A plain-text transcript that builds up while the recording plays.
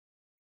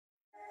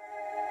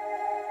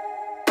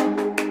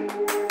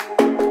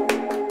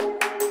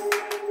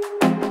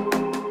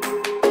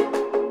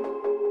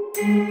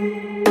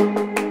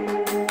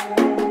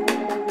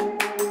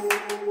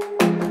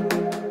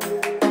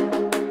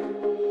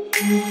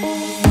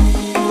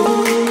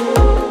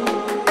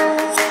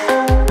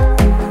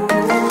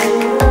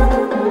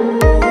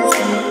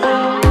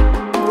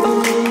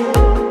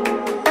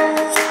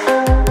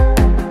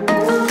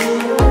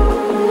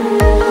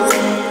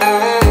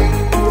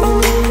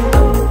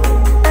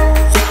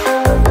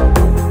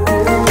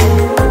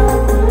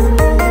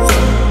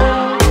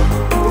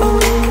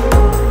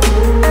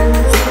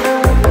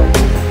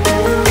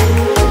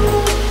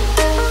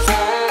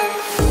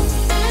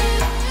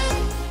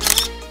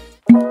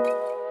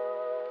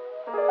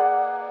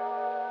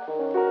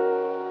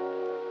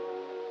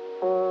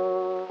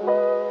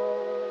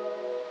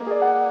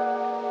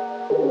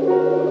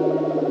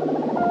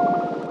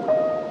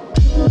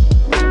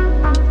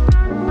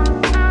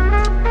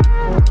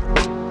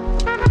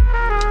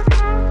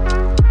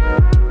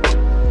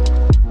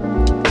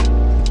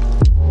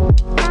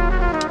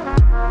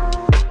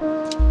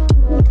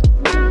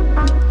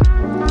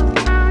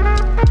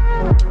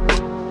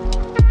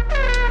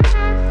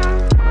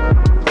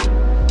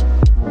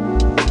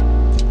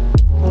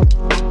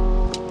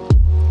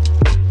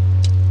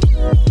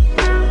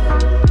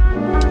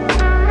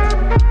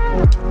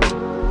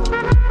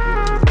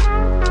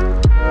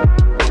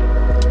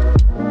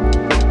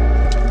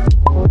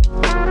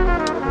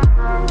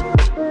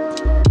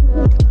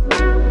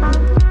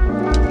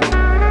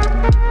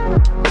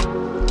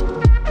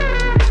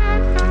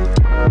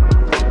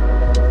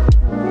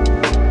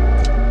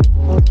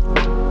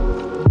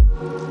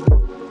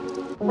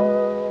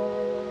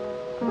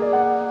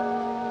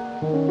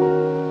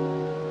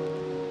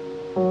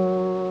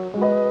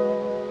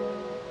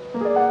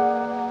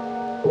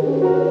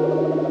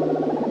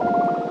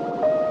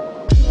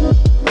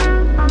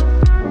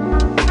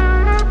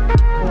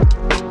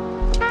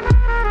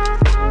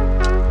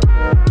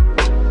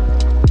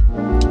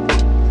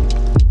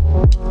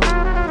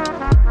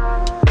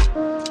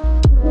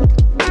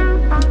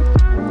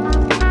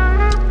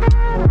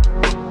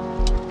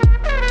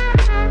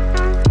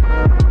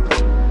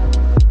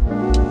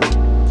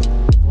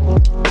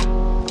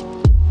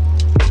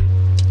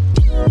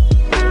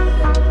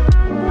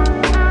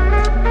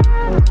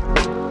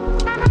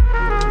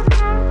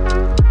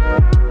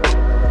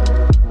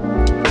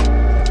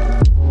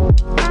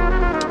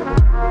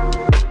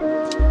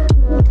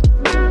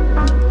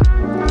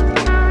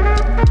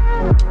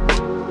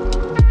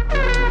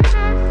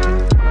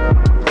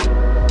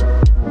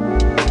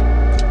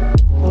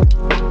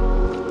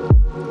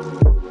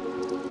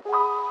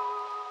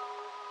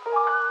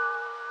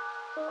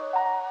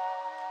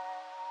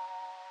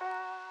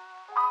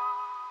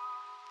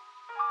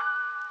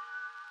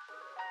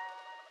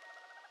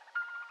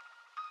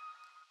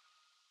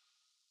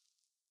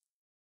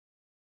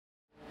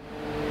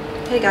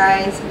Hey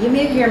guys, you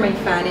may hear my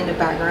fan in the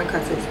background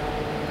because it's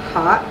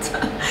hot.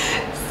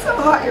 So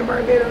hot in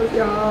Barbados,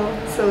 y'all.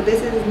 So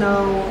this is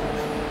now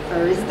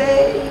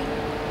Thursday.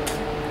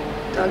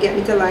 Don't get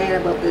me to lying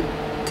about the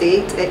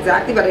date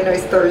exactly, but I know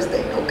it's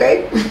Thursday,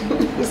 okay?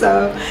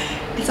 So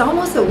it's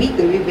almost a week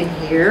that we've been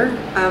here.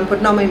 I'm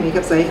putting on my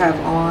makeup, so I have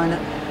on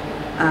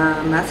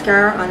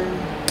mascara on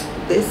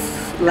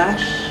this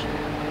lash,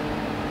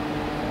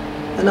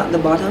 and not the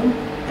bottom,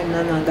 and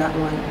then on that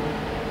one.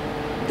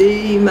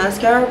 The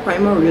mascara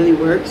primer really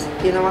works.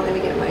 You know what, let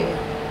me get my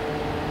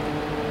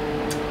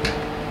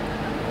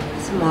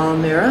small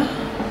mirror.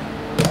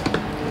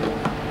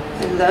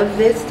 I love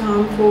this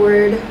Tom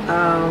Ford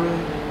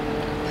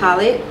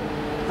palette.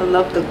 I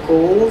love the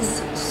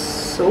golds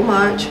so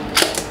much.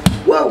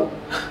 Whoa!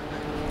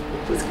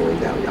 It's going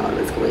down, y'all.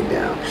 It's going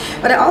down.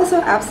 But I also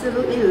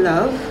absolutely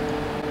love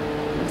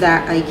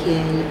that I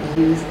can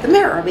use the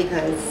mirror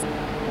because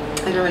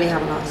I don't really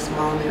have a lot of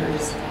small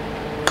mirrors.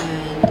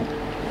 And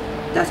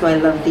that's why I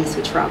love these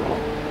for travel.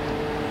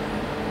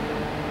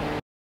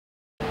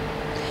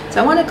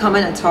 So I want to come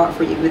in and talk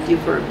with you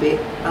for a bit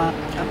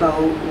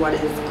about what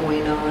is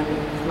going on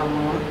with my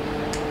mom.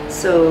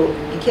 So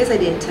in case I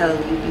didn't tell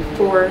you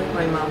before,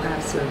 my mom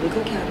had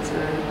cervical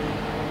cancer,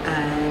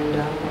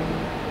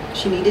 and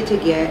she needed to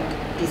get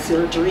the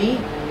surgery,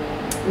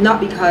 not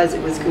because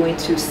it was going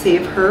to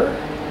save her,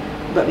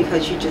 but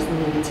because she just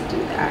needed to do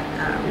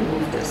that,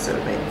 remove the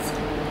cervix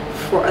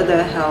for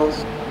other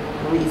health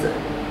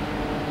reasons.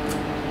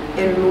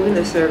 In removing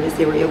the cervix,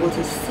 they were able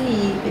to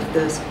see if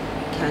the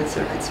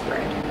cancer had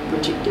spread,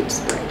 which it did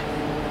spread.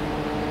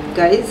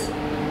 Guys,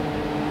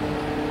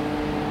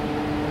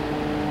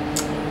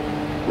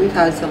 we've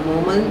had some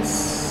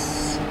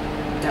moments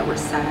that were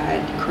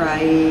sad,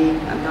 crying.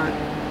 I'm not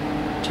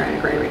trying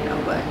to cry right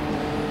now, but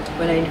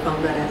when I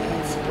found that it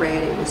had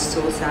spread, it was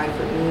so sad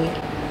for me.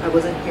 I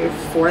wasn't here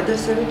for the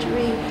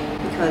surgery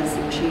because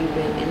she'd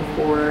been in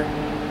for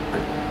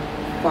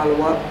a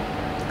follow-up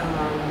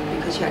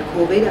because she had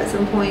COVID at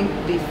some point.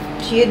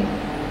 She had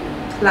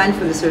planned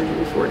for the surgery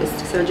before this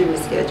surgery was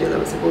scheduled. I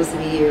was supposed to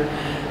be here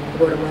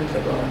about a month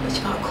ago, but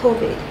she got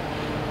COVID,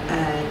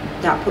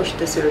 and that pushed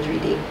the surgery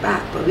date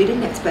back. But we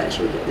didn't expect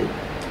she would get the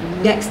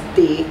next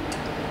date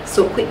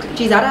so quickly.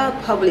 She's at a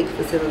public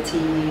facility,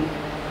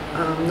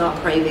 not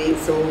private,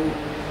 so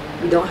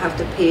we don't have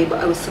to pay, but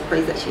I was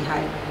surprised that she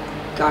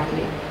had gotten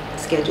it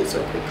scheduled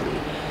so quickly.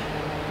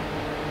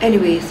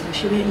 Anyway, so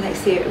she went, like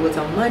say it was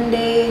on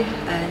Monday,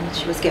 and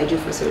she was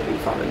scheduled for surgery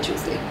following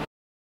Tuesday.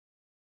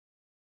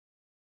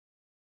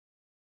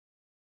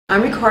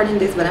 I'm recording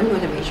this, but I'm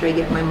going to make sure I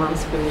get my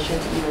mom's permission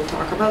to even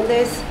talk about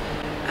this.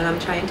 And I'm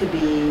trying to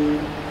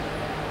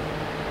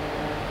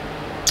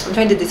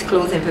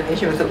disclose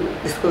information without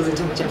disclosing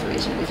too much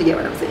information, if you get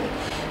what I'm saying.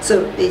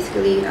 So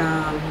basically,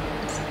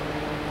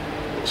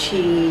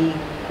 she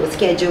was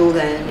scheduled,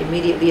 and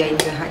immediately I knew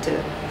I had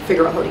to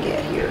figure out how to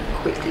get here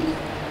quickly,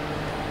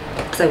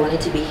 because I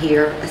wanted to be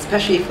here,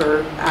 especially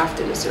for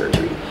after the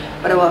surgery.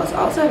 But I was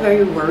also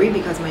very worried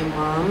because my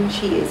mom,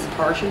 she is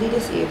partially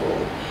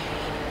disabled.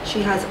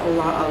 She has a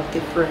lot of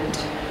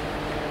different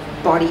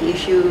body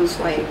issues,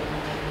 like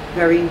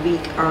very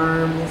weak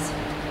arms.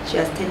 She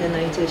has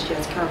tendonitis, she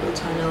has carpal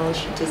tunnel,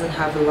 she doesn't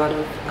have a lot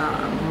of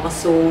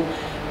muscle.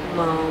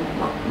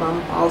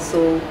 Mom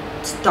also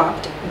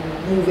stopped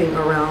moving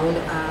around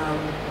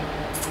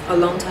a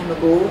long time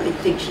ago. I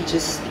think she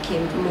just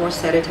became more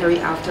sedentary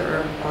after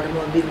her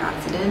automobile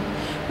accident,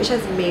 which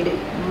has made it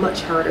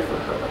much harder for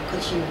her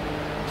because she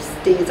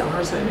stays on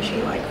her sewing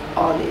machine like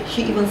all day.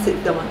 She even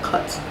sits down and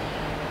cuts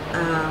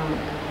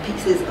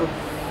pieces of,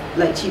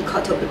 like she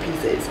cut up the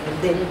pieces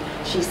and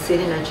then she's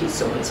sitting and she's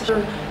sewing.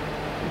 So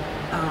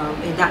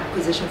in that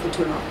position for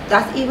too long,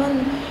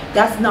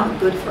 that's not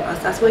good for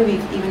us. That's why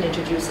we've even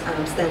introduced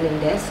standing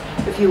desks.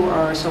 If you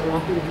are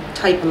someone who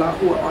type a lot,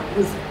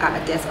 who's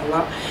at a desk a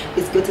lot,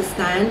 it's good to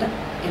stand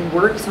and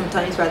work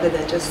sometimes rather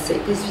than just sit,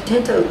 because we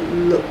tend to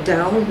look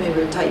down when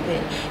we're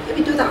typing, and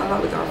we do that a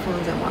lot with our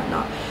phones and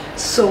whatnot.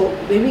 So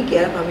when we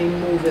get up and we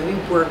move and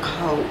we work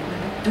out, when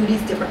we do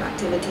these different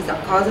activities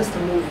that cause us to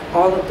move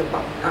all of the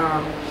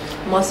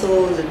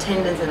muscles, the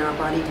tendons in our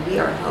body, we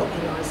are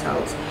helping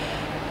ourselves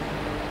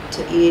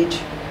to age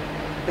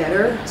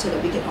better, so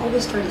that we can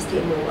always try to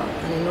stay mobile.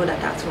 And I know that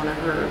that's one of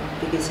her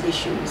biggest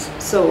issues.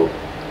 So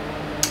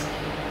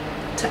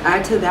to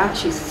add to that,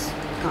 she's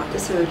got the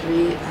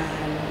surgery,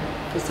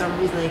 and for some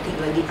reason I think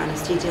like the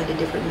anesthesia and the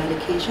different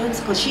medications,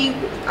 because she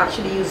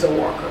actually used a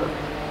walker,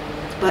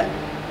 but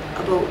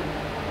about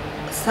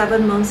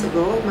 7 months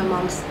ago my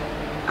mom's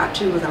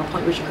actually was at a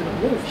point where she couldn't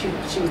move. She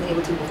wasn't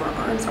able to move her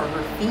arms or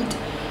her feet.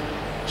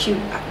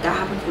 That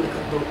happened for like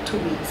about 2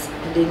 weeks,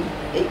 and then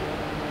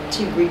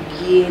she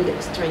regained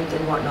strength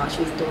and whatnot. She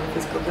was doing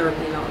physical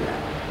therapy and all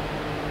that,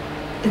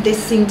 and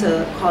this seemed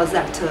to cause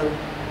that to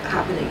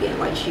happen again.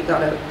 Like she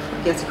got I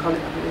guess you call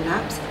it a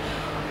relapse,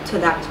 to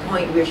that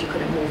point where she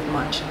couldn't move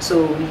much.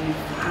 So we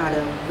had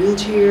a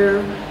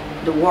wheelchair,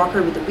 the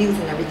walker with the wheels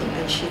and everything,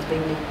 and she's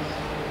been,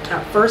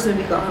 at first when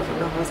we got her from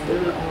the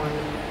hospital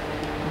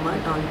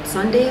on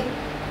Sunday,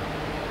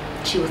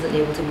 she wasn't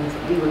able to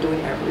move. We were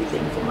doing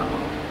everything for my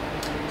mom.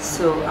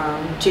 So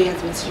Jay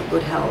has been such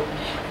good help.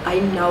 I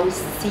now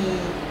see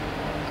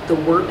the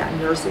work that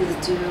nurses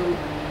do,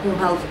 home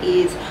health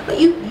is, but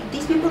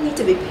these people need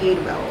to be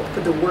paid well for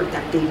the work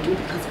that they do,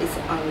 because it's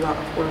a lot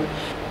of work.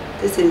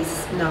 This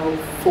is now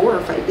 4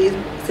 or 5 days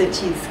since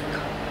she's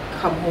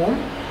come home,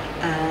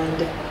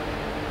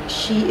 and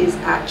she is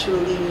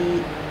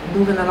actually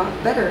moving a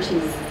lot better.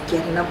 She's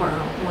getting up on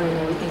her own and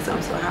everything, so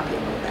I'm so happy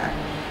about that.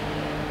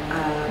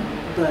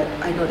 But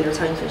I know there are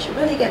times when she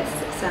really gets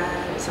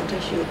sad.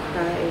 Sometimes she'll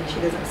cry.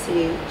 She doesn't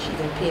say she's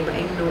in pain, but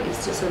I know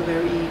it's just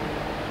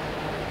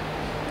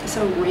it's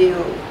a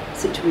real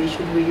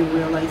situation where you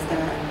realize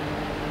that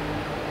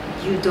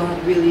you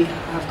don't really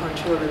have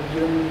control of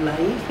your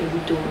life, and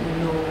you don't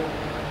know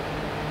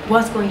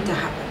what's going to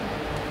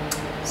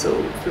happen.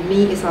 So for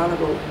me, it's all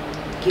about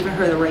giving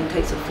her the right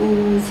types of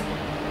foods,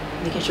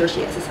 making sure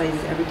she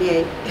exercises every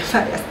day. In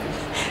fact,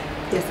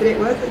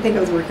 yesterday I think I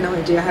was working out,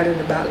 and Jay had her in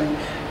the back, like,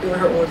 doing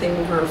her own thing,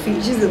 moving her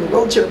feet. She's in the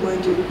wheelchair,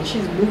 mind you, and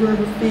she's moving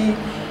her feet.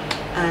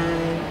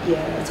 And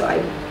yeah, so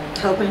I'm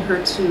helping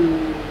her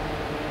to,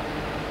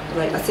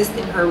 like,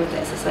 assisting her with the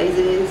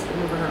exercises,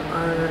 moving her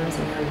arms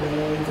and her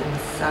legs and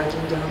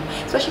massaging them,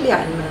 especially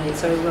at night.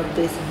 So I love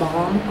this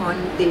balm on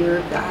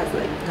there that has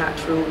like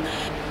natural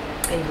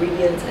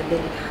ingredients, and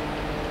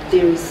then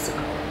there's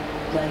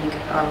like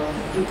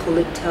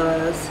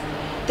eucalyptus.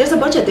 There's a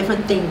bunch of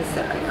different things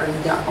that are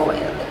in that oil.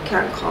 I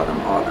can't call them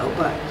all out,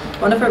 but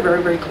one of her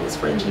very, very close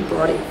friends, she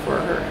brought it for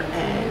her,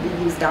 and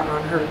we used that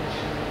on her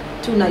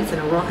 2 nights in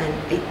a row, and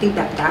I think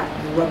that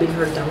rubbing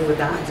her down with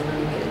that has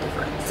really made a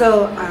difference.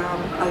 So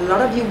a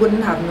lot of you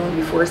wouldn't have known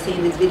before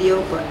seeing this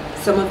video, but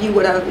some of you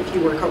would have if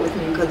you work out with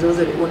me, because those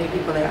are the only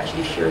people I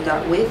actually shared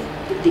that with,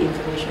 the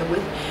information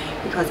with,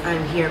 because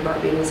I'm here in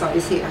Barbados.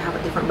 Obviously I have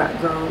a different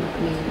background. I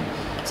mean,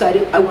 so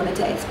I wanted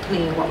to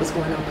explain what was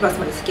going on, plus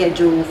my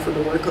schedule for the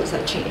workouts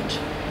had changed.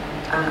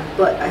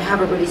 But I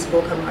haven't really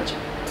spoken much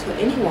to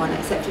anyone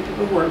except for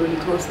people who are really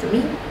close to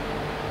me.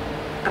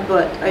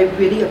 But I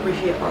really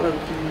appreciate all of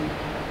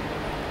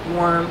the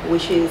warm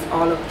wishes,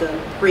 all of the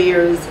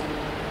prayers.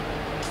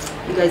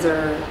 You guys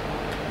are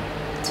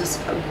just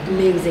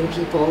amazing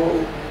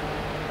people.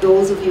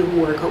 Those of you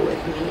who work out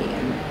with me,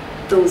 and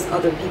those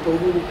other people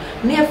who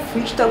may have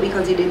reached out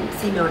because you didn't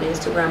see me on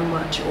Instagram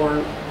much,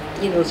 or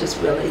you know,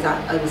 just realized that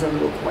I was a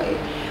little quiet.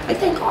 I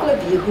thank all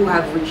of you who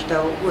have reached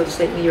out, who have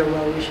sent me your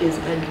well wishes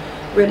and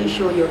really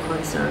show your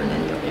concern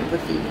and your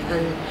empathy,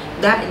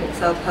 and that in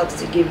itself helps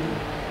to give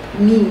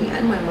me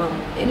and my mom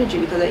energy,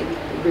 because I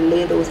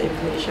relay those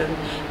information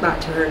back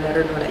to her, let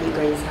her know that you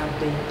guys have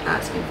been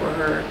asking for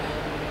her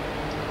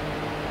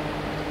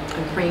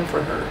and praying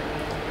for her.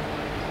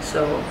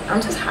 So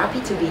I'm just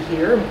happy to be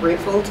here. I'm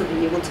grateful to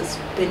be able to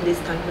spend this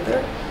time with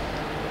her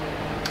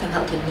and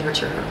help to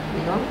nurture her,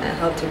 you know, and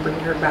help to bring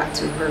her back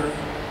to her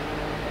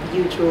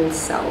usual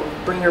self,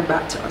 bring her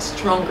back to a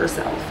stronger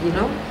self, you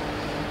know.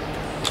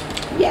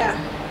 Yeah.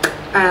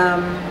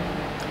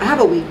 I have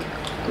a week.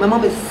 My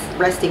mom is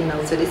resting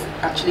now, so this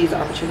actually is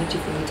an opportunity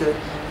for me to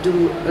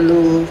do a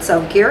little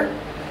self-care.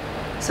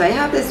 So I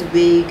have this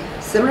wig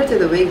similar to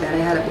the wig that I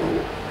had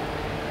about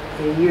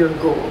a year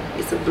ago.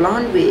 It's a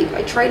blonde wig.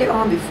 I tried it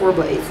on before,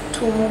 but it's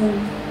too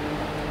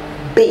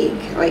big,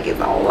 like it's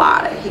a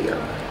lot of hair.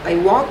 I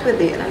walked with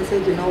it and I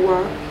said, you know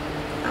what,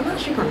 I'm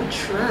actually gonna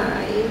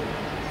try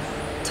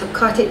to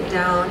cut it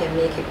down and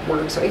make it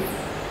work. So I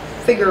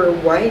figure,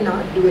 why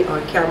not do it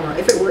on camera?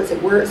 If it works,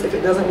 it works. If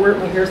it doesn't work,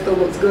 my hair still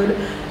looks good,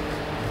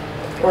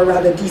 or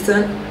rather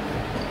decent.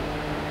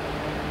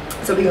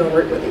 So we're gonna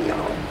work with it,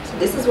 y'all. So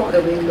this is what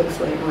the wig looks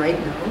like right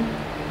now.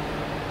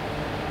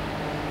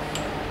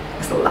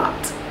 It's a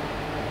lot.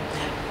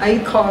 I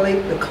call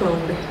it the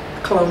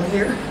clown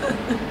hair.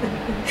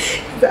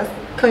 That's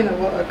kind of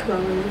what a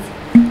clown is.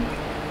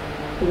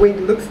 Wig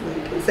looks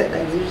like, except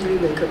that it's usually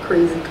like a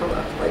crazy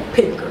color, like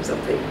pink or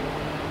something.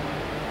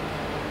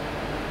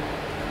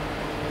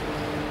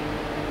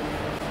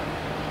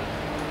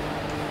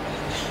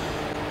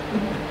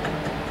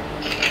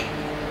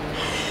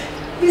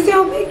 You see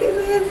how big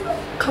this is?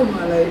 Come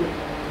on, like,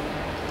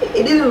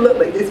 it didn't look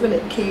like this when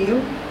it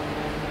came,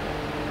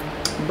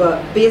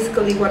 but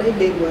basically what I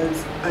did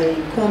was I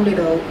combed it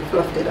out,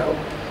 fluffed it out.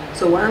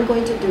 So what I'm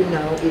going to do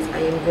now is I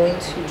am going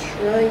to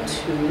try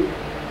to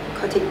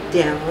cut it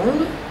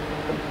down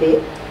a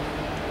bit.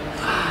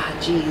 Ah,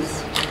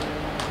 jeez.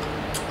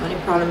 Only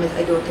problem is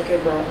I don't think I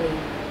brought me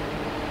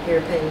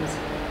hairpins.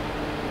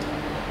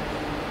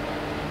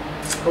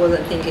 I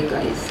wasn't thinking,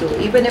 guys. So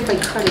even if I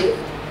cut it,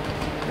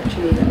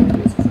 actually let me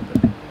place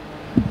something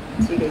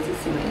so you guys can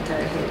see my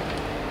entire head.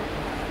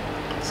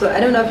 So I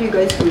don't know if you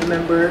guys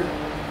remember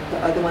the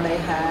other one I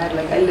had.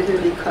 Like, I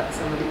literally cut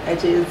some of the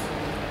edges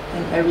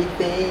and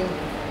everything,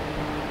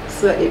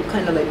 so it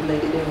kind of like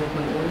blended in with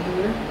my own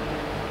hair.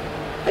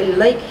 I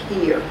like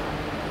hair,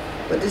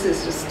 but this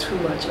is just too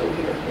much out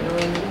here, you know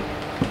what I mean?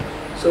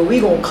 So we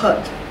gonna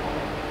cut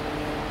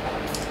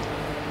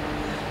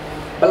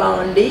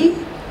blondie.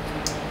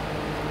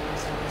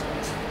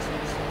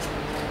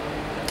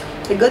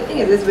 The good thing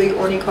is this wig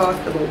only cost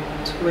about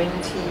 $20.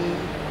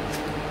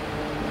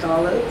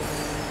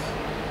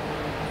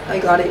 I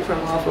got it from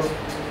off of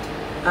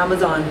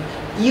Amazon.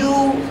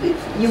 You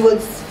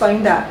would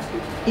find that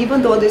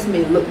even though this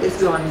may look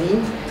this way on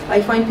me,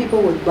 I find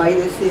people would buy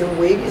the same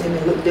wig and it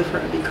may look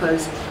different,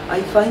 because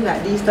I find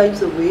that these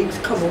types of wigs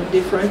come out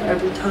different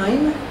every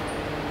time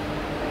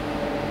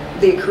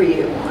they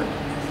create one.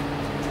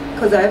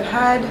 Because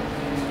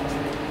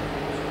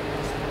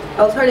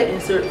I'll try to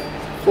insert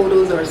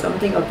photos or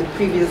something of the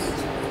previous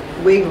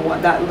wig and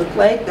what that looked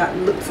like, that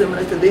looked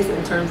similar to this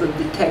in terms of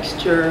the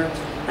texture.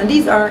 And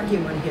these aren't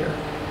human hair,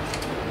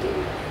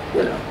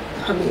 you know.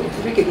 I mean,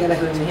 if we could get a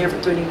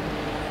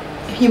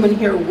human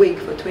hair wig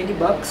for 20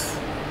 bucks,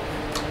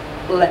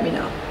 let me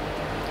know,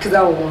 because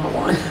I will want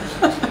one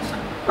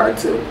or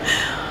two,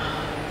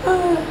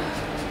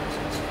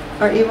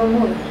 or even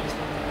more.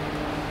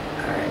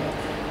 Alright,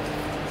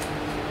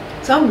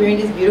 so I'm wearing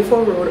this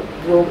beautiful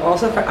robe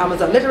also for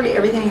Amazon. Literally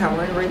everything I have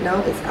on right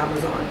now is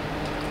Amazon.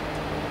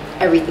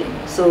 Everything.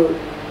 So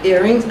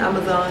earrings,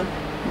 Amazon.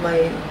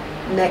 My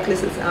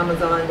necklace is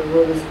Amazon. The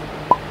robe is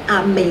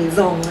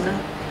Amazon,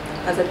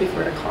 as I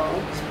prefer to call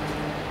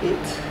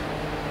it.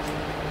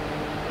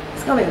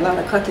 It's gonna be a lot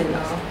of cutting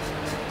now,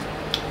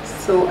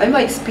 so I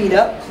might speed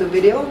up the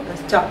video and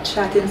stop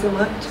chatting so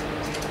much.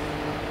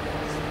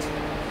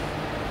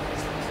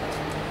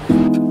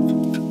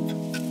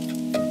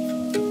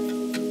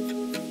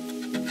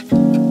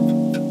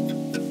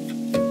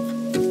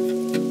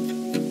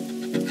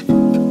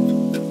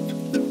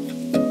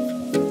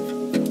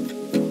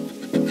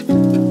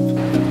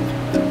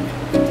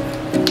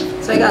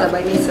 So I gotta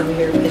buy me some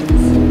hairpins.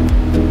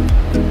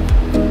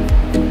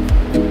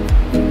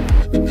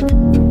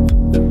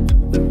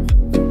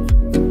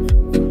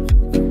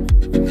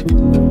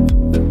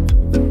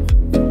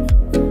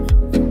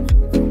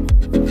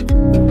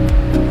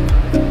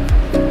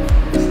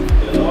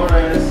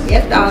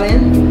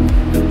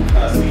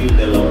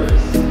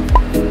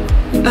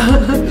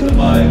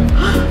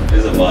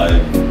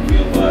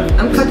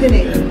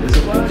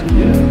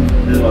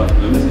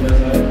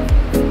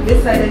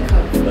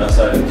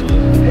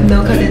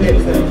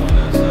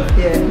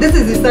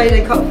 I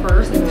cut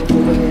first and then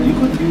go again. You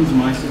could use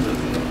my scissors.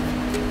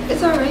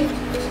 It's alright.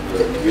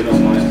 You know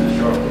mine's the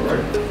sharper,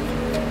 right?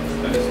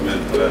 And it's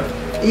meant for that.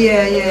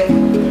 Yeah, yeah.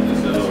 And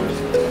it's the lowers.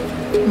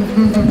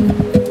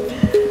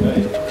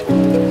 Right.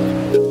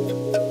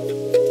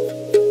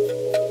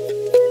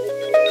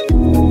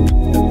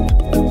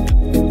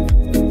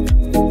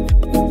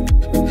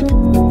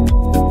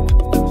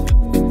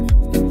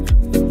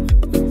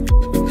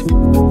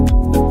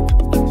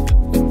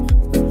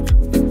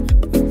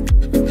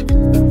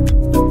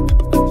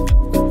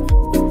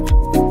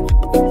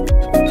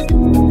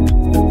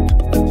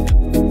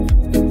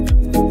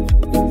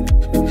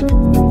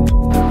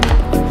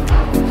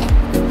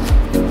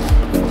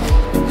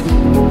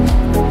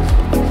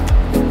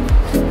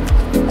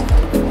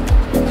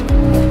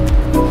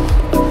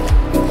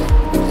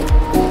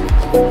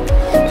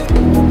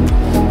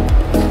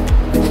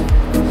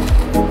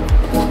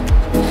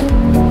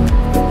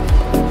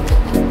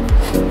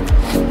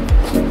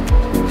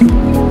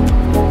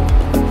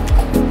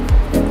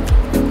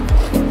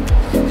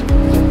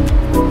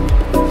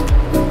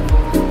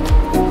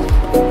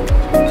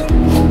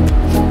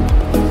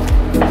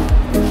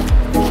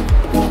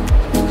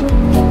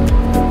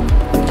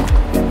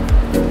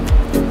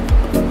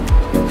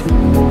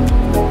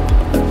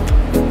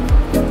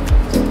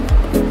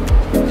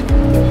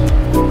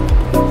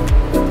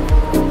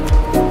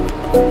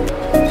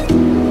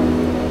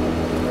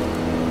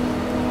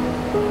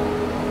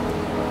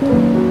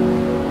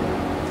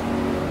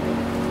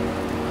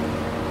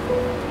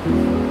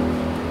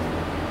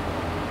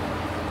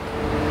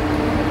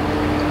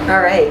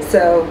 Alright,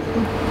 so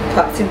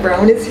Patsy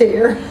Brown is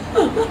here.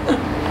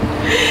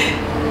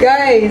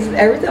 Guys,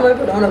 every time I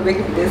put on a wig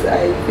like this,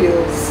 I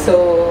feel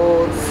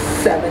so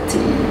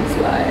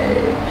 70s.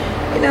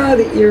 Like, you know,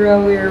 the era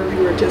where we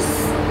were just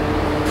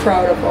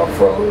proud of our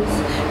fros.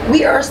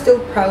 We are still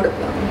proud of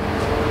them.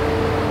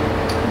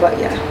 But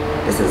yeah,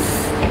 this is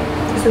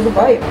a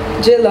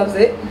vibe. Jay loves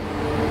it.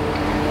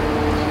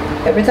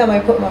 Every time I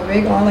put my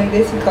wig on like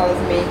this, he calls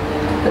me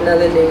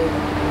another name.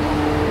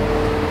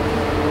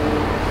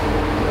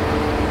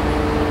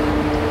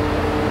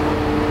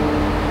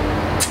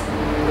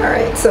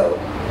 Alright, so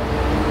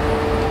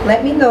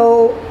let me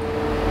know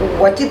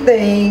what you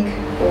think.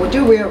 Would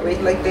you wear a wig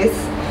like this?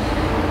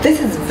 This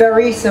is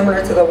very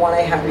similar to the one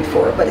I had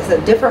before, but it's a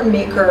different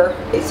maker.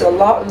 It's a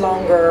lot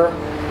longer,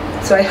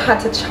 so I had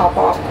to chop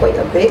off quite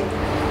a bit.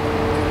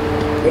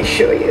 Let me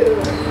show you.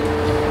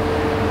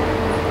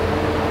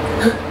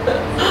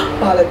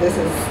 All of this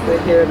is the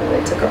hair that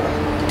I took off.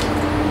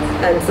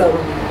 And some,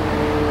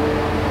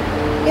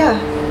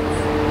 yeah.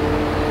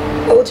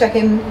 I will check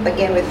in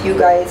again with you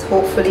guys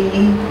hopefully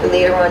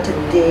later on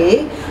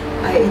today.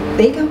 I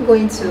think I'm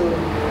going to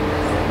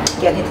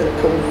get into the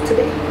pool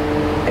today.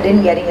 I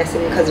didn't get in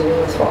yesterday because the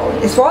rain was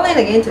falling. It's falling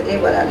again today,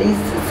 but at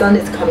least the sun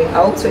is coming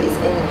out, so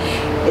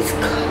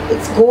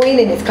it's going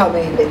and it's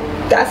coming.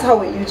 That's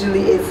how it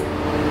usually is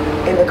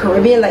in the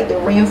Caribbean. Like the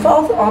rain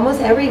falls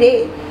almost every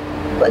day,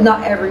 but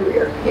not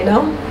everywhere, you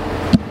know.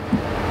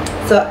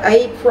 So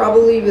I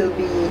probably will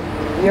be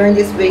wearing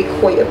this wig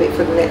quite a bit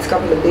for the next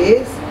couple of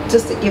days,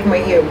 just to give my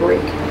hair a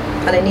break.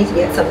 And I need to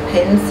get some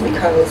pins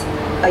because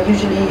I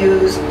usually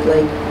use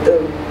like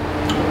the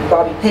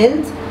bobby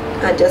pins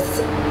and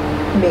just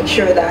make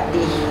sure that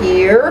the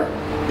hair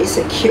is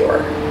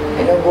secure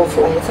and don't go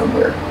flying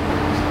somewhere.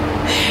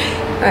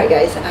 Alright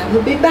guys, I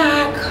will be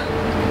back.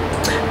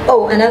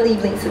 Oh, and I'll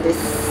leave links to this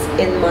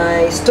in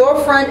my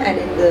storefront and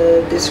in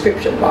the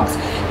description box.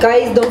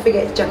 Guys, don't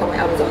forget to check out my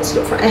Amazon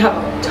storefront. I have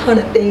a ton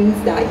of things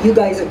that you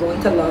guys are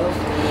going to love.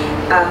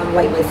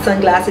 Like my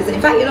sunglasses. In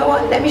fact, you know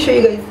what? Let me show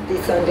you guys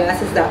these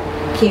sunglasses that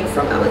came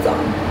from Amazon.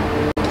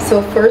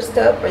 So first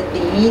up are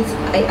these.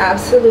 I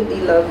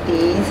absolutely love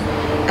these.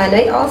 And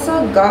I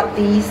also got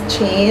these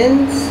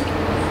chains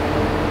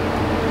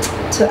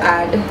to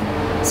add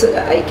so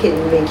that I can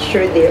make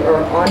sure they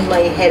are on my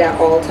head at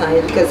all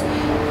times, because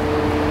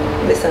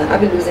listen,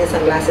 I've been losing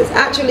sunglasses.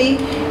 Actually,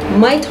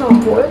 my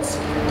Tom Fords,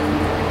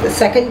 the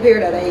second pair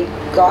that I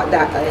got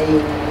that I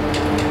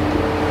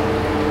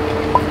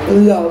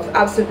love,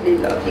 absolutely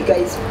love. You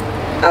guys,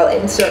 I'll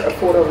insert a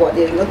photo of what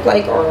they look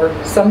like or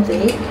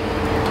something.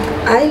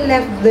 I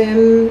left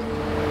them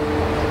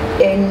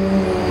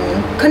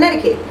in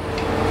Connecticut.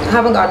 I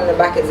haven't gotten them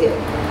back as yet.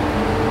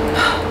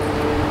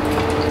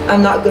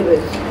 I'm not good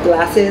with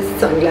glasses,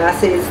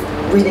 sunglasses,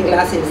 reading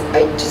glasses.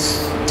 I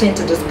just tend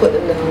to just put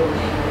them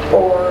down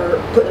or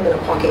put them in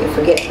a pocket and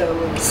forget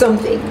them,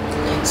 something.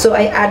 So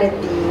I added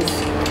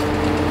these.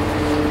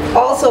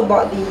 Also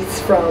bought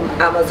these from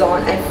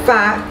Amazon. In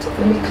fact,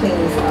 let me clean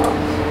these up.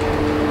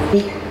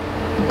 We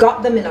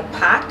got them in a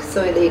pack,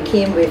 so they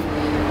came with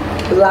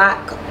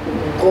black,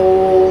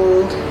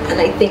 gold, and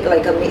I think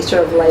like a mixture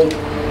of like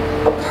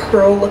a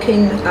pearl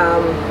looking,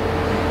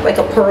 like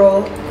a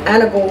pearl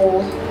and a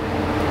gold.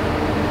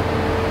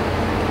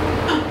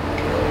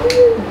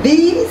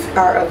 These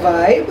are a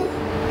vibe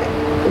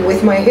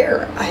with my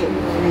hair. I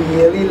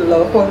really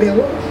love how they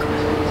look.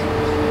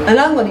 And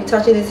I'm going to be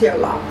touching this hair a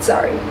lot,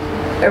 sorry.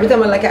 Every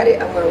time I look at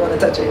it, I'm going to want to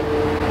touch it.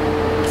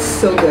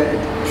 So good,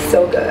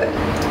 so good.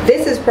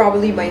 This is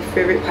probably my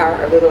favorite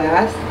part of the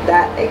glass.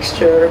 That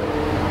extra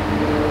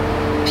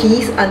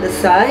piece on the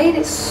side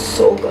is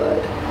so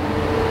good.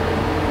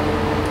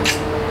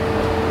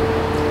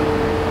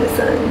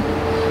 Listen,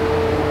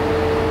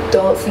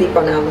 don't sleep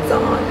on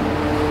Amazon.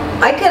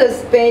 I could have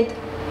spent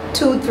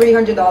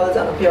 $200–300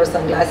 on a pair of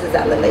sunglasses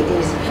that look like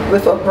these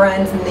with a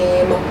brand's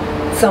name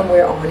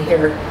somewhere on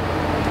here.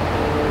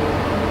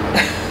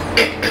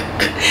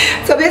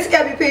 So basically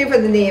I'll be paying for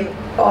the name,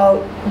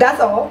 that's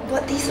all,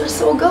 but these are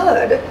so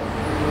good.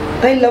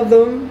 I love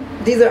them.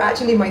 These are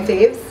actually my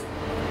faves.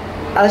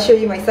 I'll show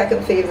you my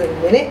second faves in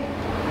a minute.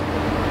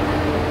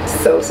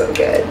 So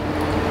good.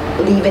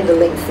 Leaving the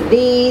links to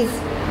these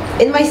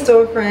in my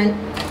storefront,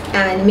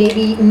 and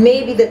maybe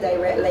the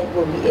direct link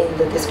will be in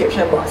the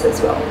description box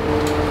as well.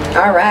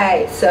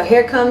 Alright, so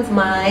here comes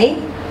my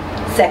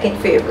second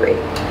favorite.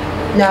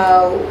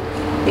 Now,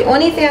 the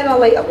only thing I don't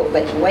like about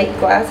like white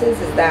glasses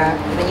is that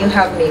when you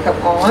have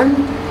makeup on,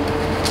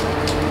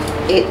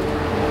 it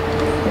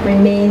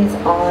remains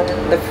on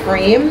the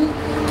frame.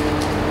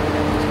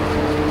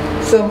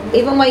 So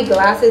even my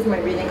glasses, my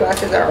reading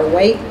glasses are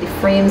white, the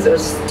frames are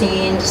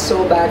stained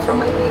so bad from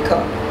my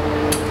makeup.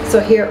 So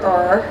here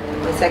are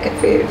my second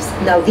faves.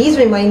 Now these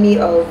remind me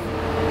of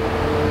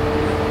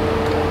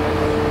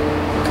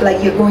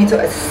like you're going to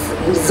a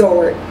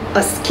resort,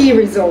 a ski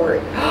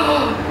resort.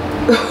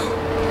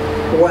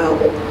 Wow,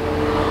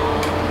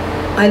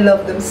 I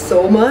love them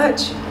so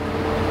much.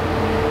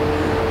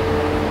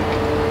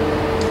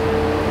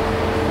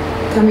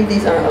 Tell me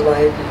these aren't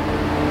alive.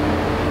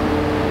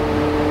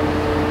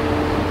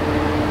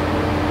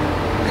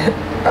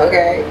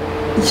 Okay,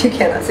 you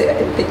cannot say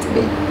anything to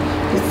me.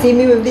 You see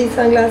me with these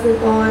sunglasses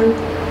on,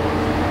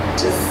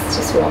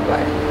 just walk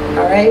by.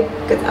 All right,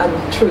 because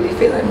I'm truly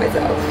feeling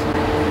myself.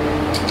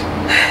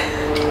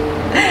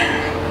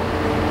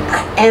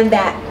 And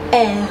that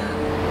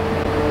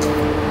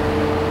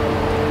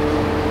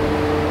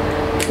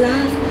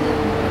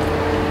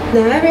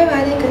now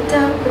everybody could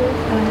talk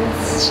with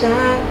us.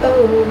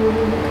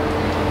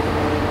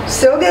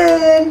 So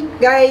good,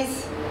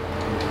 guys.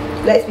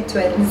 Let's be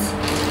twins.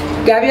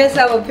 Grab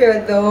yourself a pair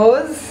of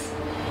those.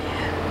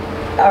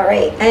 All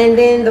right, and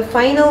then the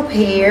final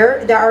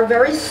pair that are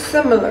very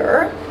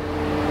similar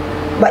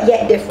but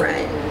yet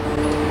different.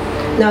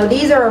 Now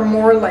these are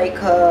more like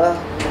a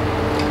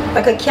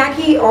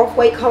khaki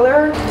off-white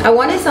color. I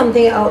wanted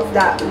something else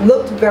that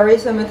looked very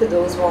similar to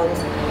those ones.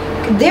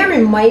 They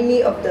remind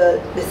me of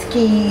the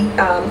ski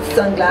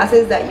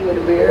sunglasses that you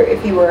would wear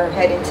if you were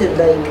heading to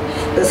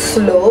like the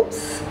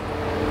slopes.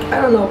 I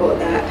don't know about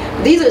that.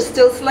 These are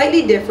still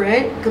slightly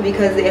different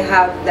because they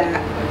have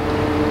that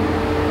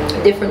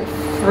different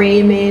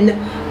framing,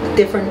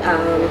 different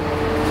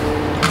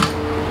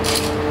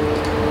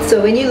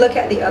so when you look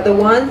at the other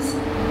ones,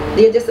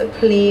 they're just a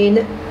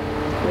plain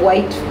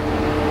white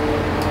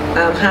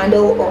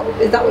handle, or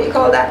is that what you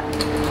call that?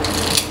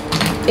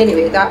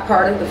 Anyway, that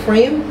part of the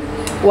frame.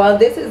 While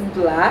this is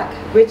black,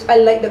 which I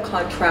like the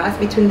contrast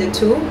between the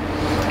two,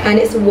 and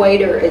it's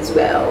whiter as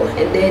well,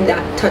 and then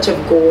that touch of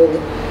gold.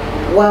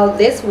 While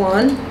this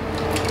one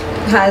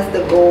has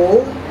the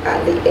gold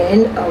at the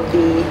end of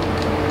the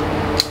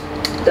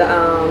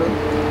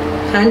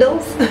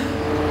handles.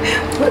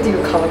 What do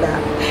you call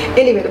that?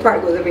 Anyway, the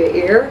part goes over your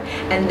ear,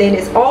 and then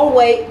it's all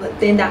white, but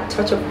then that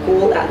touch of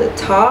gold at the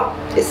top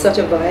is such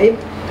a vibe.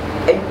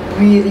 I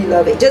really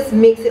love it. Just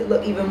makes it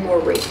look even more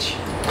rich.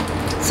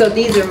 So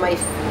these are my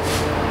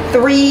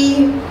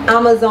 3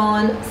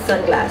 Amazon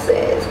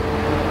sunglasses.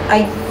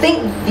 I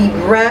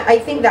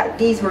think that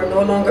these were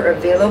no longer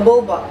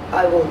available, but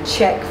I will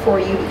check for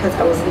you because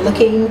I was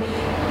looking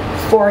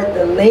for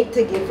the link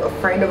to give a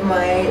friend of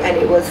mine and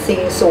it was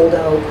saying sold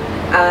out.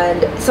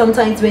 And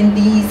sometimes when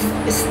these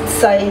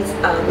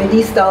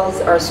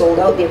styles are sold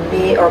out, they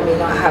may or may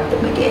not have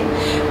them again.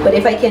 But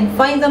if I can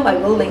find them, I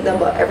will link them.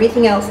 But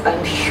everything else,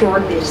 I'm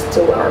sure they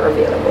still are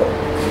available.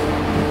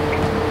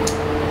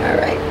 All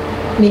right,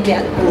 meet me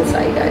at the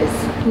poolside, guys.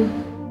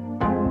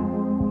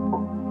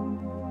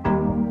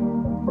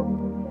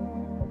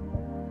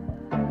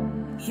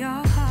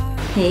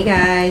 Hey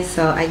guys,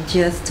 so I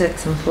just took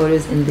some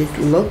photos in this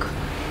look.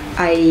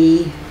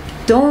 I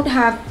don't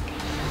have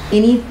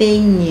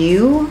anything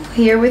new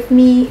here with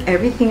me.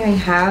 Everything I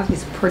have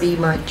is pretty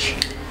much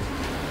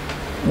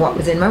what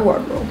was in my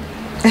wardrobe.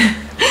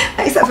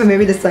 Except for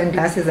maybe the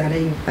sunglasses that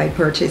I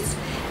purchased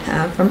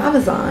from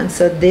Amazon.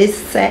 So this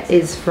set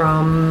is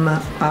from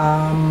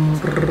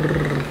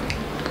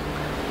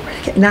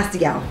Nasty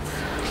Gal.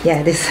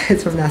 Yeah, this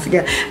is from Nasty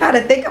Gal. I had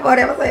to think about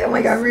it. I was like, oh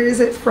my god, where is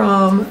it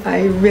from?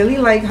 I really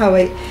like how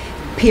it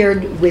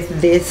paired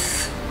with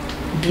this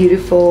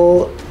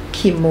beautiful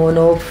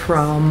kimono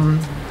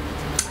from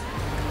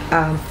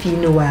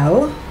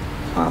Noel.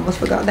 I almost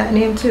forgot that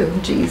name too.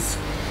 Jeez,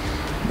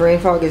 brain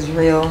fog is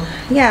real.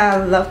 Yeah,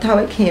 I loved how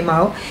it came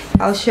out.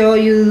 I'll show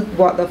you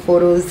what the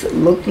photos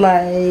looked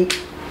like.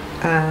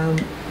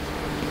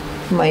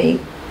 My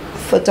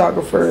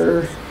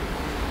photographer,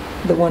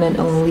 the one and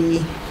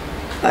only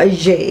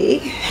Jay,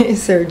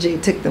 Sir Jay,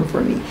 took them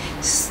for me.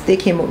 They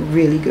came out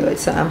really good,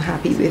 so I'm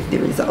happy with the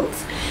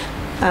results.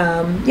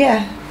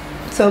 Yeah,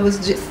 so I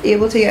was just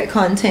able to get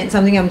content.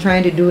 Something I'm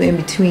trying to do in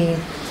between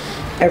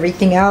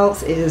everything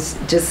else is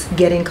just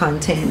getting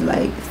content,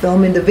 like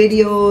filming the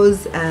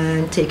videos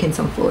and taking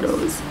some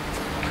photos.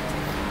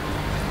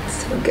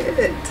 So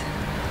good.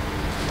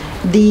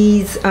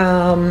 These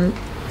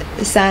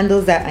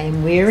sandals that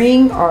I'm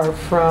wearing are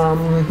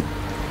from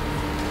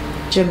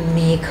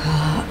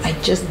Jamaica. I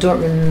just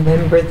don't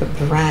remember the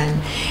brand.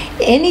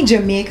 Any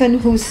Jamaican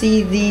who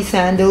see these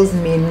sandals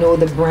may know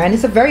the brand.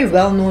 It's a very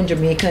well-known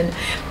Jamaican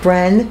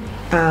brand.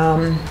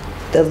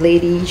 The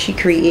lady, she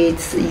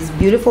creates these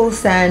beautiful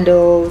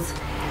sandals.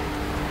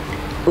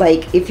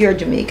 Like, if you're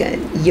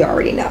Jamaican, you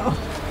already know.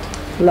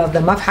 Love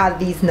them. I've had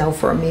these now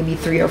for maybe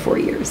 3 or 4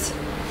 years.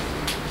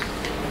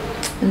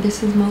 And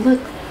this is my look.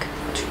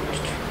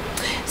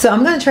 So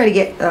I'm gonna try to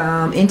get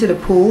into the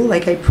pool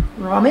like I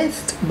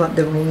promised, but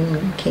the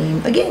rain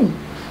came again.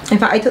 In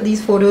fact, I took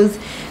these photos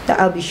that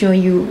I'll be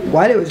showing you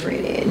while it was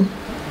raining.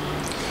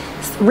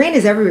 Rain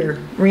is everywhere.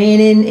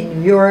 Raining in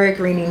New York,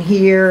 raining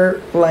here,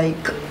 like,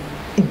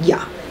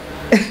 yeah.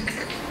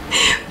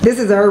 This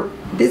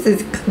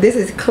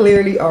is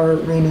clearly our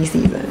rainy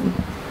season.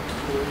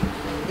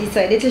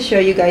 Decided to show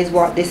you guys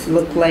what this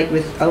looked like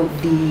without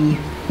the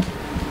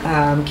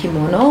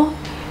kimono.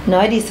 Now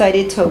I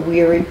decided to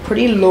wear it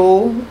pretty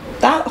low.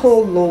 That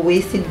whole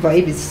low-waisted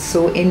vibe is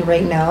so in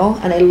right now,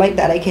 and I like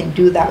that I can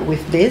do that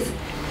with this.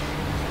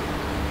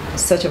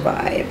 Such a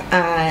vibe.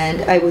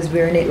 And I was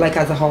wearing it like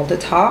as a halter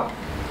top,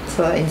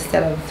 so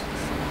instead of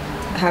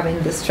having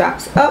the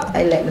straps up,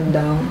 I let them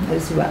down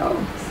as well.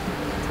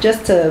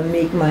 just to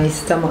make my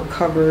stomach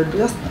covered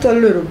just a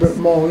little bit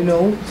more, you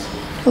know.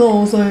 You know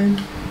what I'm saying?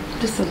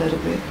 Just a little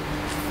bit.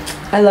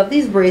 I love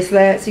these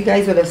bracelets. You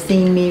guys would have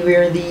seen me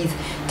wear these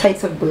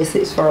types of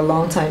bracelets for a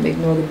long time.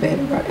 Ignore the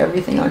bed, got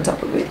everything on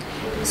top of it.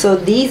 So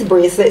these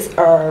bracelets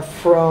are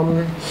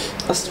from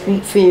a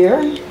street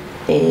fair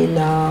in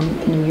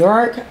New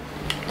York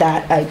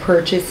that I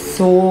purchased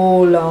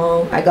so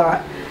long. I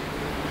got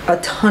a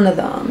ton of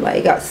them. Like,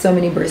 I got so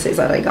many bracelets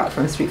that I got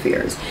from street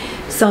fairs.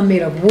 Some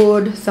made of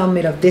wood, some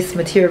made of this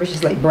material, which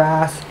is like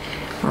brass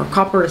or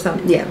copper or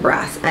something. Yeah,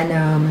 brass.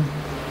 And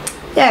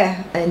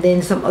yeah, and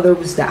then some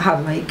others that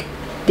have like,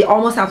 they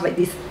almost have like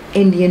this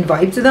Indian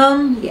vibe to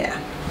them. Yeah,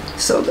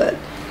 so good.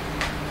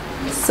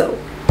 So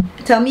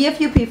tell me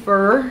if you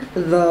prefer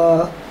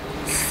the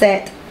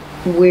set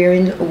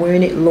wearing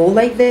it low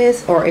like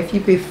this, or if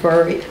you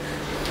prefer it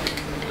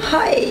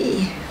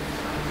high.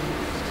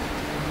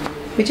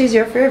 Which is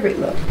your favorite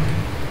look?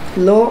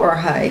 Low or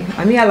high?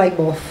 I mean, I like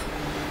both.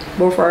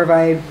 Both are a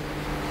vibe.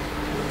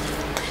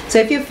 So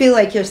if you feel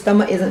like your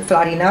stomach isn't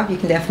flat enough, you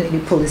can definitely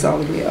pull this all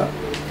the way up.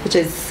 Which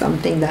is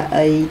something that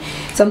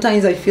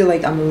sometimes I feel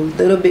like I'm a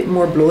little bit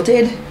more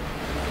bloated.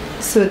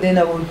 So then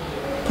I will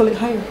pull it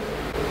higher.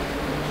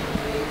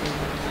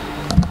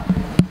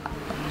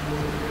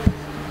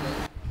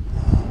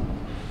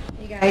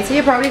 Hey guys, so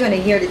you're probably going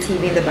to hear the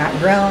TV in the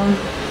background.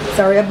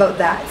 Sorry about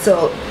that.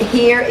 So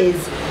here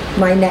is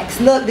my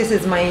next look. This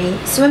is my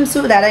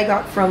swimsuit that I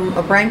got from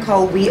a brand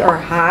called We Are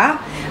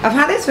Ha. I've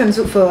had this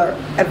swimsuit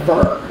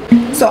forever,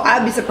 so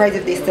I'll be surprised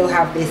if they still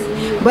have this,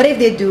 but if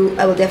they do,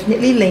 I will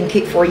definitely link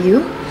it for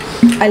you.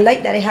 I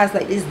like that it has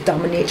like this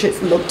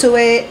dominatrix look to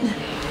it.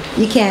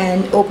 You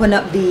can open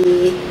up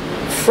the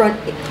front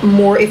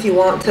more if you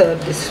want to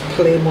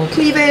display more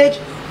cleavage,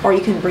 or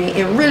you can bring it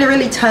in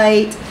really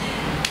tight.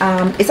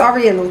 It's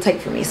already a little tight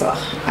for me, so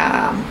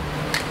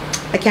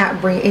I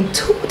can't bring it in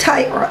too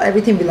tight or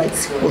everything be like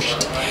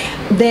squished.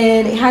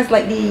 Then it has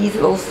like these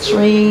little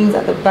strings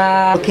at the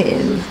back.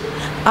 Okay,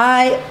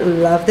 I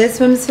love this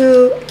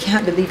swimsuit. I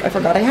can't believe I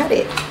forgot I had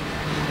it.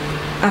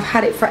 I've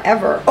had it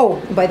forever. Oh,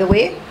 by the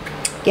way,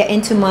 get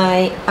into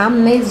my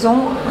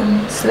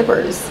Amazon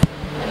slippers.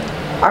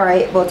 All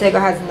right, Bottega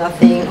has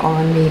nothing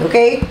on me,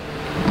 okay?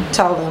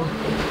 Tell them.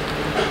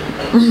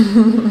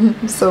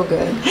 So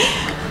good.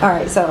 All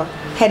right, so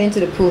head into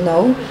the pool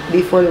now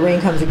before the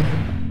rain comes again.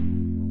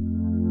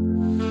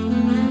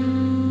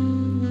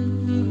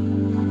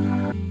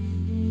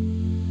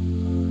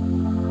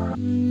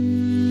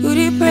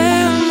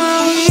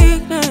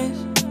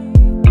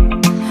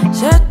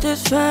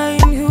 Satisfy